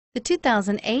The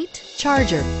 2008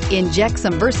 Charger. Inject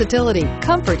some versatility,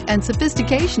 comfort, and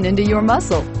sophistication into your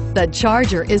muscle. The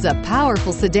Charger is a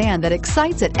powerful sedan that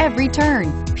excites at every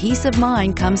turn. Peace of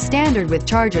mind comes standard with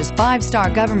Charger's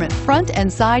 5-star government front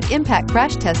and side impact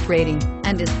crash test rating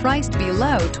and is priced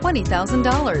below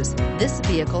 $20,000. This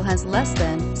vehicle has less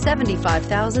than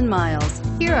 75,000 miles.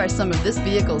 Here are some of this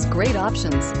vehicle's great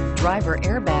options: driver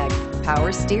airbag,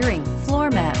 power steering, floor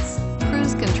mats,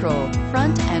 cruise control,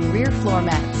 front and rear floor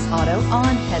mats, auto-on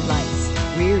headlights,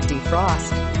 rear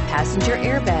defrost, passenger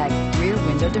airbag, rear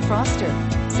window defroster,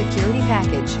 security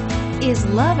package. Is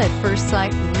love at first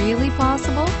sight really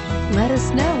possible? Let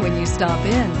us know when you stop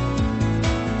in.